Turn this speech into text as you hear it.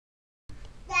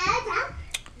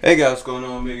Hey guys, what's going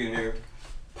on? Migan here.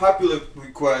 Popular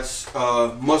request,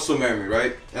 muscle memory,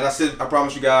 right? And I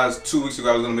promised you guys 2 weeks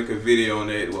ago I was gonna make a video on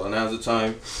it. Well, now's the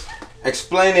time.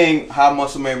 Explaining how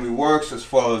muscle memory works as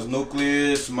far as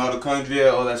nucleus,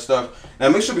 mitochondria, all that stuff. Now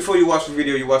make sure before you watch the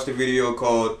video, you watch the video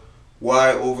called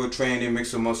Why Overtraining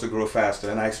Makes a Muscle Grow Faster.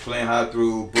 And I explain how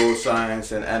through bro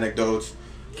science and anecdotes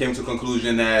came to the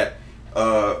conclusion that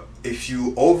if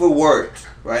you overworked,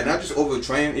 right, not just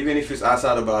overtrain, even if it's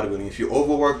outside of bodybuilding, if you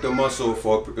overwork the muscle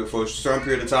for a certain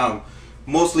period of time,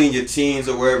 mostly in your teens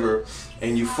or wherever,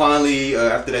 and you finally,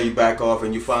 after that you back off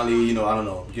and you finally, I don't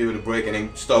know, give it a break and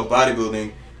then start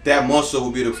bodybuilding, that muscle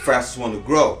will be the fastest one to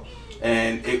grow.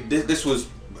 And this was,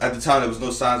 at the time there was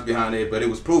no science behind it, but it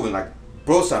was proven, like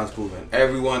bro science proven.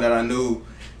 Everyone that I knew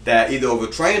that either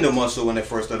overtrained the muscle when they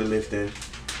first started lifting,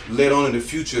 later on in the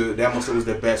future, that muscle was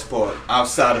the best part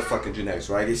outside of fucking genetics,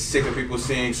 right? It's sick of people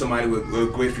seeing somebody with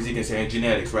great physique and saying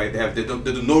genetics, right? They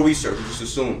do no research, they just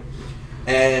assume.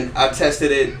 And I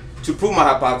tested it to prove my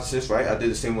hypothesis, right? I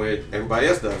did the same way everybody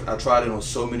else does. I tried it on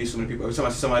so many people. Every time I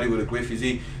see somebody with a great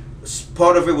physique,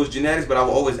 part of it was genetics, but I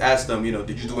would always ask them,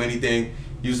 did you do anything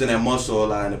using that muscle a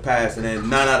lot in the past? And then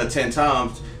 9 out of 10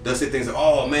 times, they'll say things like,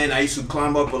 oh man, I used to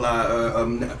climb up a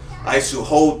lot, I used to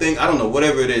hold things, I don't know,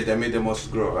 whatever it is that made their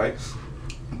muscles grow, right?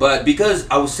 But because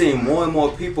I was seeing more and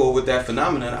more people with that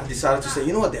phenomenon, I decided to say,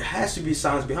 you know what, there has to be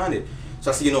science behind it.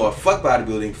 So I said, you know what, fuck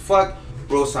bodybuilding, fuck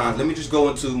bro science, let me just go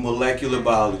into molecular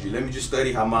biology. Let me just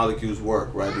study how molecules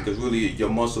work, right? Because really, your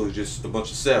muscle is just a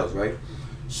bunch of cells, right?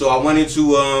 So I went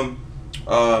into,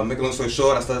 make a long story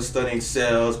short, I started studying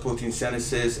cells, protein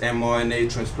synthesis,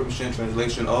 mRNA, transcription,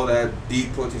 translation, all that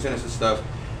deep protein synthesis stuff.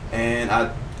 And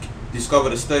I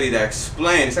discovered a study that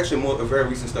explained, it's actually a very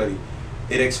recent study,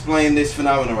 it explained this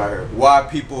phenomenon right here, why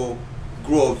people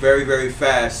grow very, very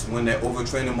fast when they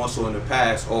overtrain the muscle in the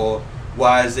past, or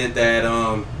why is it that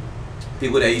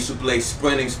people that used to play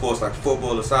sprinting sports like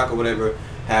football or soccer or whatever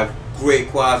have great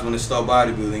quads when they start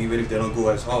bodybuilding, even if they don't go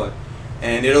as hard.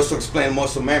 And it also explained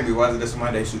muscle memory, why is it that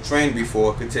somebody that used to train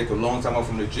before could take a long time off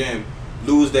from the gym,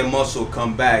 lose their muscle,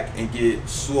 come back and get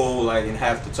swole like in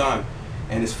half the time.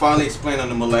 And it's finally explained on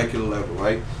the molecular level,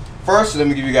 right? First, let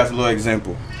me give you guys a little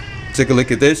example. Take a look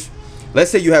at this.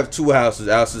 Let's say you have two houses,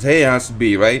 houses A, house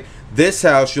B, right? This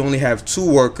house, you only have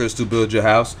 2 workers to build your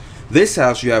house. This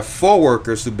house, you have 4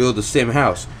 workers to build the same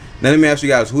house. Now let me ask you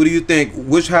guys,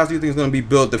 which house do you think is going to be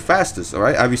built the fastest, all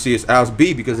right? Obviously, it's house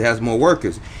B because it has more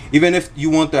workers. Even if you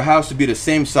want the house to be the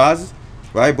same size,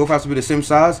 right? Both houses to be the same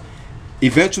size.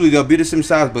 Eventually, they'll be the same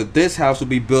size, but this house will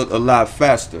be built a lot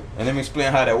faster. And let me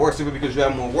explain how that works, simply because you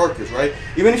have more workers, right?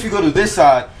 Even if you go to this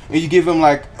side and you give them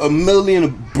like a billion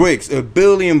bricks,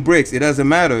 it doesn't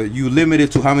matter. You limit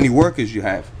it to how many workers you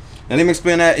have. And let me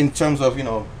explain that in terms of,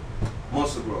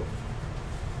 muscle growth.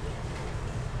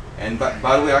 And by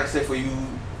the way, like I said, for you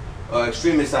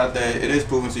extremists out there, it is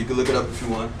proven, so you can look it up if you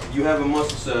want. You have a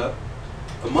muscle cell.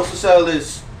 A muscle cell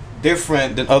is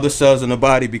different than other cells in the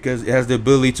body because it has the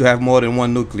ability to have more than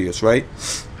one nucleus, right?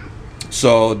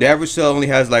 So the average cell only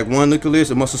has like 1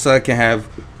 nucleus. A muscle cell can have,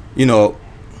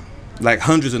 like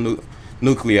hundreds of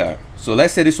nuclei. So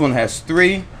let's say this one has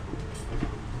 3.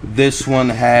 This one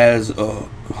has a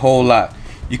whole lot.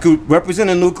 You could represent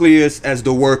a nucleus as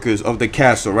the workers of the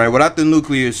castle, right? Without the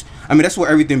nucleus, I mean, that's where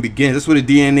everything begins. That's where the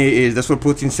DNA is. That's where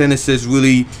protein synthesis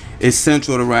really is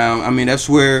centered around. I mean, that's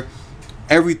where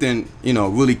everything,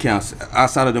 really counts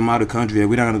outside of the mitochondria.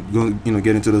 We're not gonna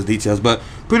get into those details, but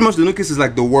pretty much the nucleus is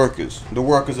like the workers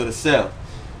of the cell.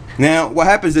 Now, what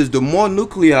happens is the more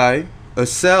nuclei a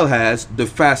cell has, the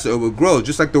faster it will grow,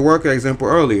 just like the worker example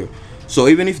earlier. So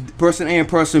even if person A and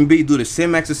person B do the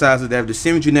same exercises, they have the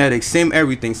same genetics, same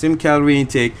everything, same calorie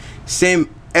intake, same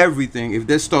everything, if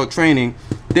they start training,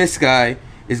 this guy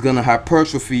is gonna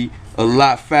hypertrophy a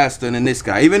lot faster than this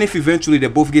guy. Even if eventually they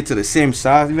both get to the same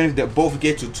size, even if they both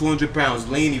get to 200 pounds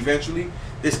lean eventually,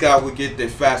 this guy will get there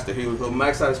faster. He'll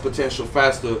max out his potential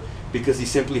faster because he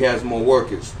simply has more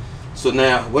workers. So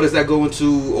now, what does that go into?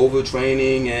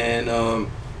 Overtraining and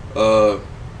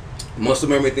muscle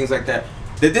memory, things like that.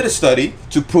 They did a study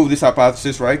to prove this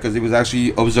hypothesis, right? Because it was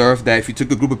actually observed that if you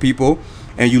took a group of people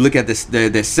and you look at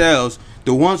their cells,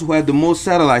 the ones who had the most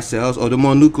satellite cells or the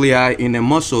more nuclei in their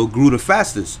muscle grew the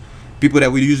fastest. People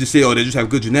that we usually say, oh, they just have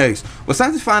good genetics. But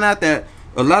scientists find out that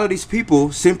a lot of these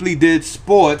people simply did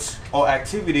sports or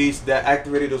activities that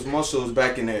activated those muscles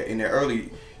back in their early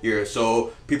years.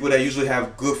 So people that usually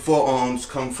have good forearms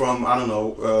come from, I don't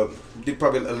know, did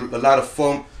probably a lot of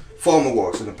farmer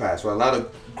walks in the past, right? A lot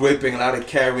of gripping, a lot of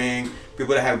carrying.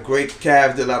 People that have great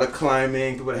calves did a lot of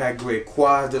climbing. People that have great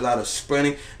quads did a lot of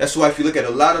sprinting. That's why if you look at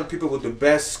a lot of people with the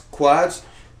best quads,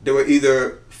 they were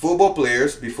either football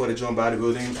players before they joined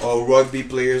bodybuilding or rugby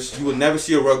players. You will never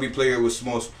see a rugby player with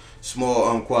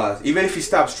small quads. Even if he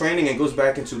stops training and goes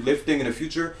back into lifting in the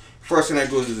future, first thing that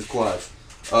goes is his quads.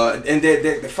 And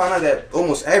they found out that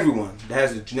almost everyone that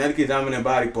has a genetically dominant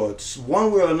body part,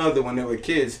 one way or another, when they were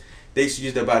kids, they used to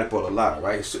use their body part a lot,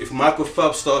 right? So if Michael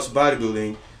Phelps starts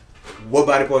bodybuilding, what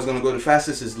body part is going to go the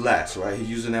fastest is lats, right? He's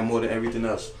using that more than everything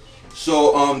else.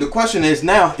 So the question is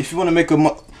now, if you want to make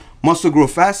a muscle grow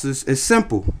fastest, it's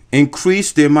simple.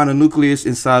 Increase the amount of nucleus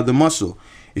inside the muscle.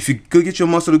 If you could get your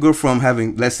muscle to go from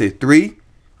having, let's say 3,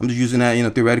 I'm just using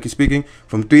that, theoretically speaking,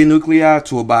 from 3 nuclei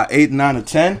to about 8, 9, or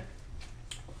 10.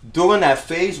 During that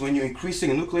phase, when you're increasing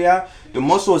the nuclei, the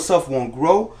muscle itself won't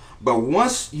grow. But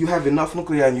once you have enough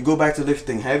nuclei and you go back to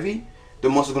lifting heavy, the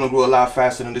muscle is going to grow a lot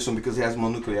faster than this one because it has more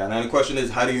nuclei. Now the question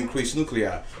is, how do you increase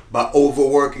nuclei? By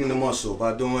overworking the muscle,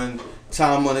 by doing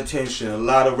time on attention, a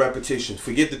lot of repetitions.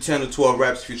 Forget the 10 to 12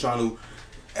 reps if you're trying to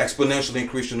exponentially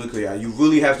increase your nuclei. You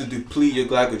really have to deplete your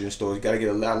glycogen stores. You got to get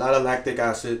a lot of lactic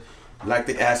acid,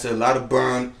 a lot of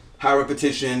burn, high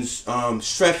repetitions,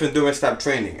 strength endurance type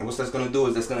training. And what that's going to do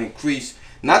is that's going to increase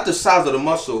not the size of the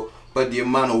muscle, but the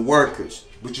amount of workers,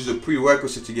 which is a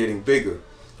prerequisite to getting bigger.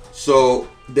 So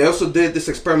they also did this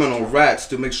experiment on rats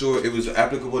to make sure it was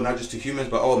applicable not just to humans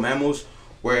but all mammals,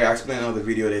 where I explained in another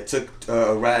video, they took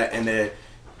a rat and they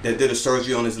did a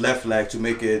surgery on his left leg to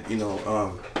make it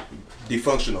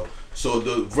defunctional. So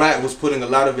the rat was putting a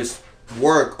lot of his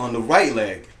work on the right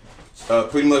leg,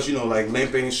 pretty much like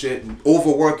limping and shit,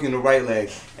 overworking the right leg.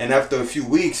 And after a few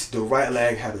weeks, the right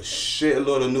leg had a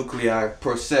shitload of nuclei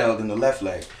per cell than the left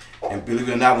leg. And believe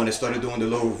it or not, when they started doing the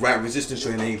little rat resistance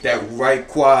training, that right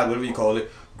quad, whatever you call it,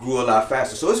 grew a lot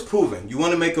faster. So it's proven. You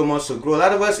want to make a muscle grow. A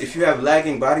lot of us, if you have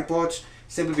lagging body parts,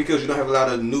 simply because you don't have a lot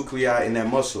of nuclei in that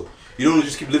muscle, you don't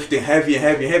just keep lifting heavy and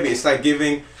heavy and heavy. It's like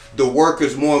giving the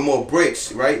workers more and more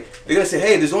breaks, right? They're going to say,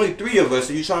 hey, there's only 3 of us,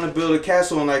 and you're trying to build a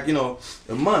castle in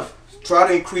a month. Try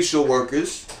to increase your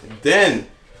workers, then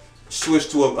switch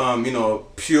to a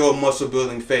pure muscle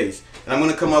building phase. And I'm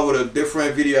going to come out with a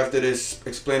different video after this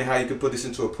explaining how you can put this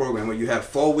into a program where you have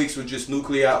 4 weeks with just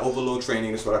nuclei overload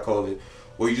training, that's what I call it,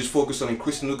 where you just focus on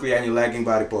increasing nuclei and your lagging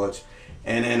body parts.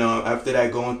 And then after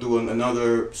that, going through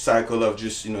another cycle of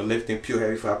just lifting pure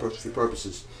heavy for hypertrophy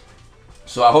purposes.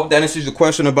 So I hope that answers your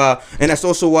question about, and that's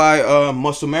also why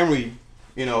muscle memory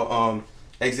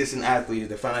exists in athletes.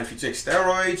 They find out if you take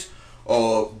steroids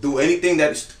or do anything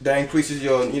that increases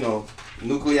your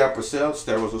nuclei per cell,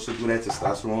 steroids also do that,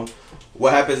 testosterone.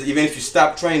 What happens even if you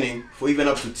stop training for even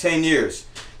up to 10 years,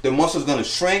 the muscle is going to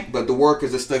shrink, but the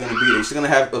workers are still going to be there. You're still going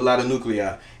to have a lot of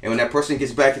nuclei. And when that person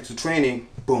gets back into training,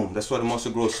 boom, that's why the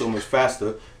muscle grows so much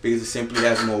faster, because it simply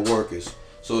has more workers.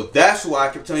 So that's why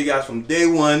I kept telling you guys from day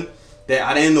one that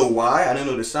I didn't know why, I didn't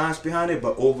know the science behind it,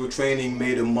 but overtraining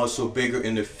made a muscle bigger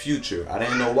in the future. I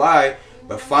didn't know why,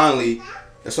 but finally,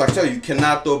 that's why I tell you, you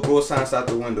cannot throw bro science out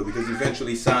the window, because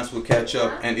eventually science will catch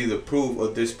up and either prove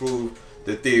or disprove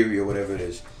the theory or whatever it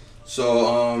is.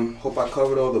 So hope I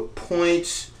covered all the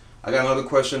points. I got another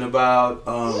question about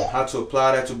how to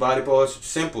apply that to body parts.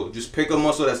 Simple, just pick a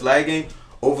muscle that's lagging,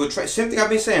 overtrain. Same thing I've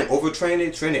been saying, overtrain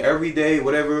it, train it every day,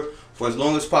 whatever, for as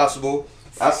long as possible.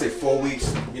 I'd say 4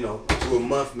 weeks, to a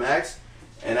month max.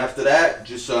 And after that,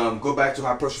 just go back to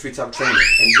hypertrophy type training,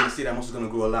 and you're gonna see that muscle is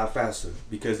gonna grow a lot faster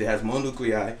because it has more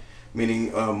nuclei,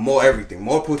 meaning more everything,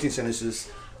 more protein synthesis.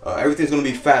 Everything's gonna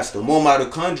be faster, more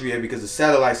mitochondria, because the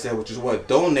satellite cell, which is what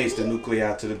donates the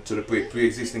nuclei to the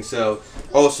pre-existing cell,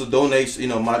 also donates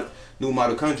new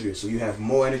mitochondria. So you have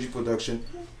more energy production.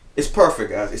 It's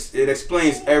perfect, guys. It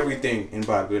explains everything in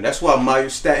bodybuilding. That's why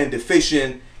myostatin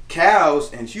deficient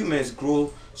cows and humans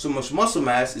grow so much muscle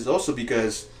mass, is also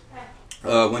because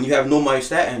when you have no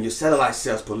myostatin, your satellite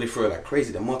cells proliferate like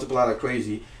crazy. They multiply like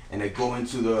crazy, and they go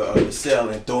into the cell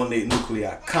and donate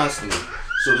nuclei constantly.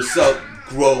 So the cell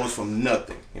grows from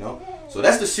nothing, So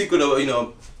that's the secret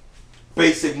of,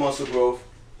 basic muscle growth.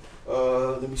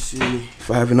 Let me see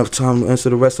if I have enough time to answer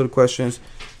the rest of the questions.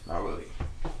 Not really.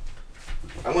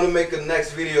 I'm going to make a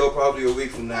next video probably a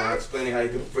week from now explaining how you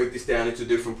can break this down into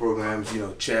different programs,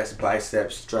 chest,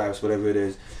 biceps, traps, whatever it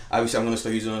is. Obviously, I'm going to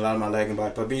start using a lot of my leg and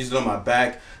body. I've been using it on my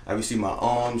back, obviously my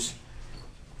arms.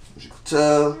 As you can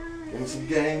tell, getting some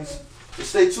gains. So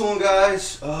stay tuned,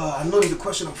 guys. I know there's a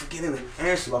question I'm forgetting the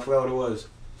answer. I forgot what it was.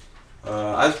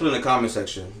 I just put it in the comment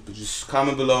section. But just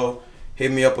comment below. Hit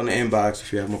me up on the inbox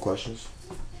if you have more questions.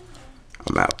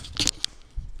 I'm out.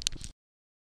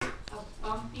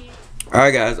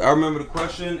 Alright guys, I remember the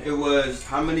question. It was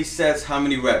how many sets, how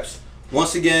many reps.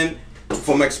 Once again,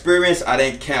 from experience, I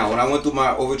didn't count. When I went through my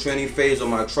overtraining phase on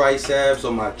my triceps,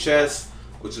 on my chest,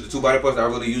 which is the 2 body parts that I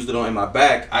really used it on in my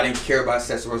back, I didn't care about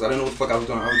sets of reps. I didn't know what the fuck I was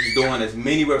doing. I was just doing as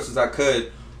many reps as I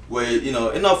could with, you know,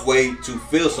 enough weight to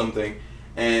feel something,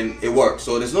 and it worked.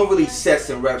 So there's no really sets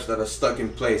and reps that are stuck in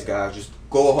place, guys. Just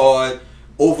go hard,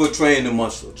 overtrain the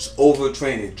muscle. Just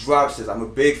overtrain it. Drop sets. I'm a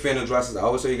big fan of drop sets. I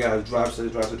always tell you guys, drop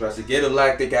sets, drop sets, drop sets. Get a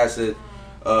lactic acid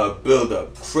build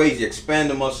up. Crazy. Expand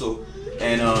the muscle.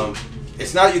 And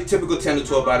it's not your typical 10 to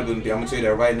 12 bodybuilding thing. I'm gonna tell you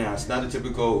that right now. It's not a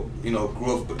typical, you know,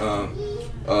 growth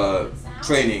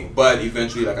training. But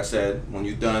eventually, like I said, when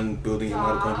you're done building your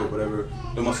mitochondria, whatever,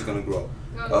 the muscle's gonna grow.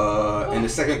 And the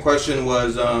second question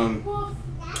was,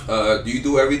 do you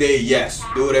do it every day? Yes,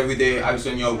 do it every day.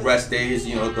 Obviously on your rest days,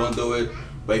 you know, don't do it.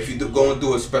 But if you go and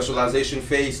do a specialization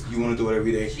phase, you want to do it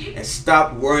every day. And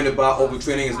stop worrying about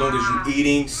overtraining as long as you're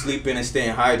eating, sleeping, and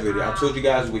staying hydrated. I told you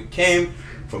guys we came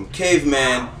from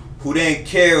caveman who didn't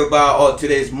care about, oh,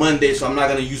 today's Monday, so I'm not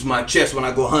gonna use my chest when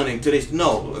I go hunting.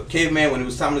 No, a caveman, when it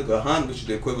was time to go hunt, which is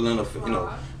the equivalent of, you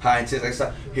know, high intense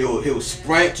exercise, he'll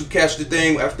sprint to catch the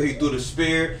thing after he threw the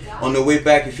spear. On the way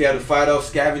back, if he had to fight off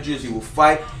scavengers, he will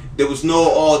fight. There was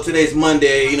no, oh, today's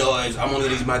Monday, you know, I'm only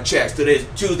gonna use my chest. Today's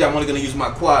Tuesday, I'm only gonna use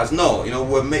my quads. No, you know,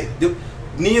 what made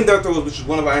Neanderthals, which is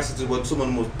one of our ancestors, was some of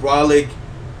the most brolic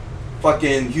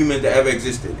fucking humans that ever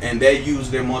existed, and they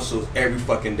used their muscles every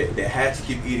fucking day. They had to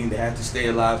keep eating, they had to stay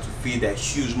alive to feed that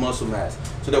huge muscle mass,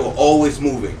 so they were always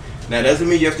moving. Now, that doesn't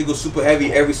mean you have to go super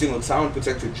heavy every single time to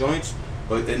protect your joints,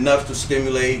 but enough to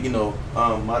stimulate, you know,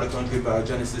 mitochondrial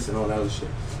biogenesis and all that other shit.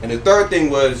 And the third thing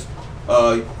was,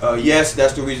 yes,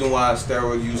 that's the reason why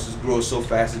steroid uses grow so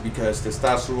fast, is because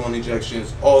testosterone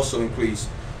injections also increase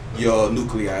your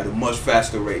nuclei at a much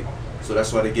faster rate. So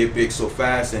that's why they get big so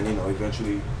fast, and, you know,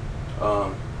 eventually,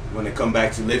 when they come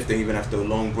back to lifting, even after a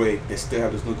long break, they still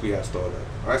have this nuclei stored up.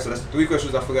 Alright, so that's the 3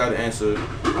 questions I forgot to answer.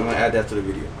 I'm going to add that to the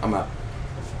video. I'm out.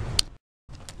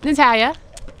 Natalia.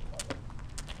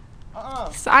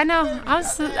 So I know. I'm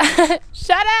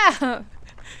shut up.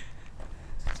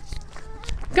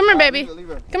 Come here, baby. Leave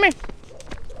her. Come here.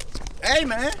 Hey,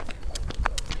 man.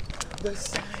 The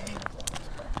same.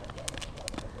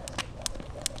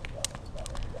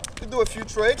 You do a few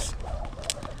tricks.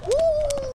 Woo!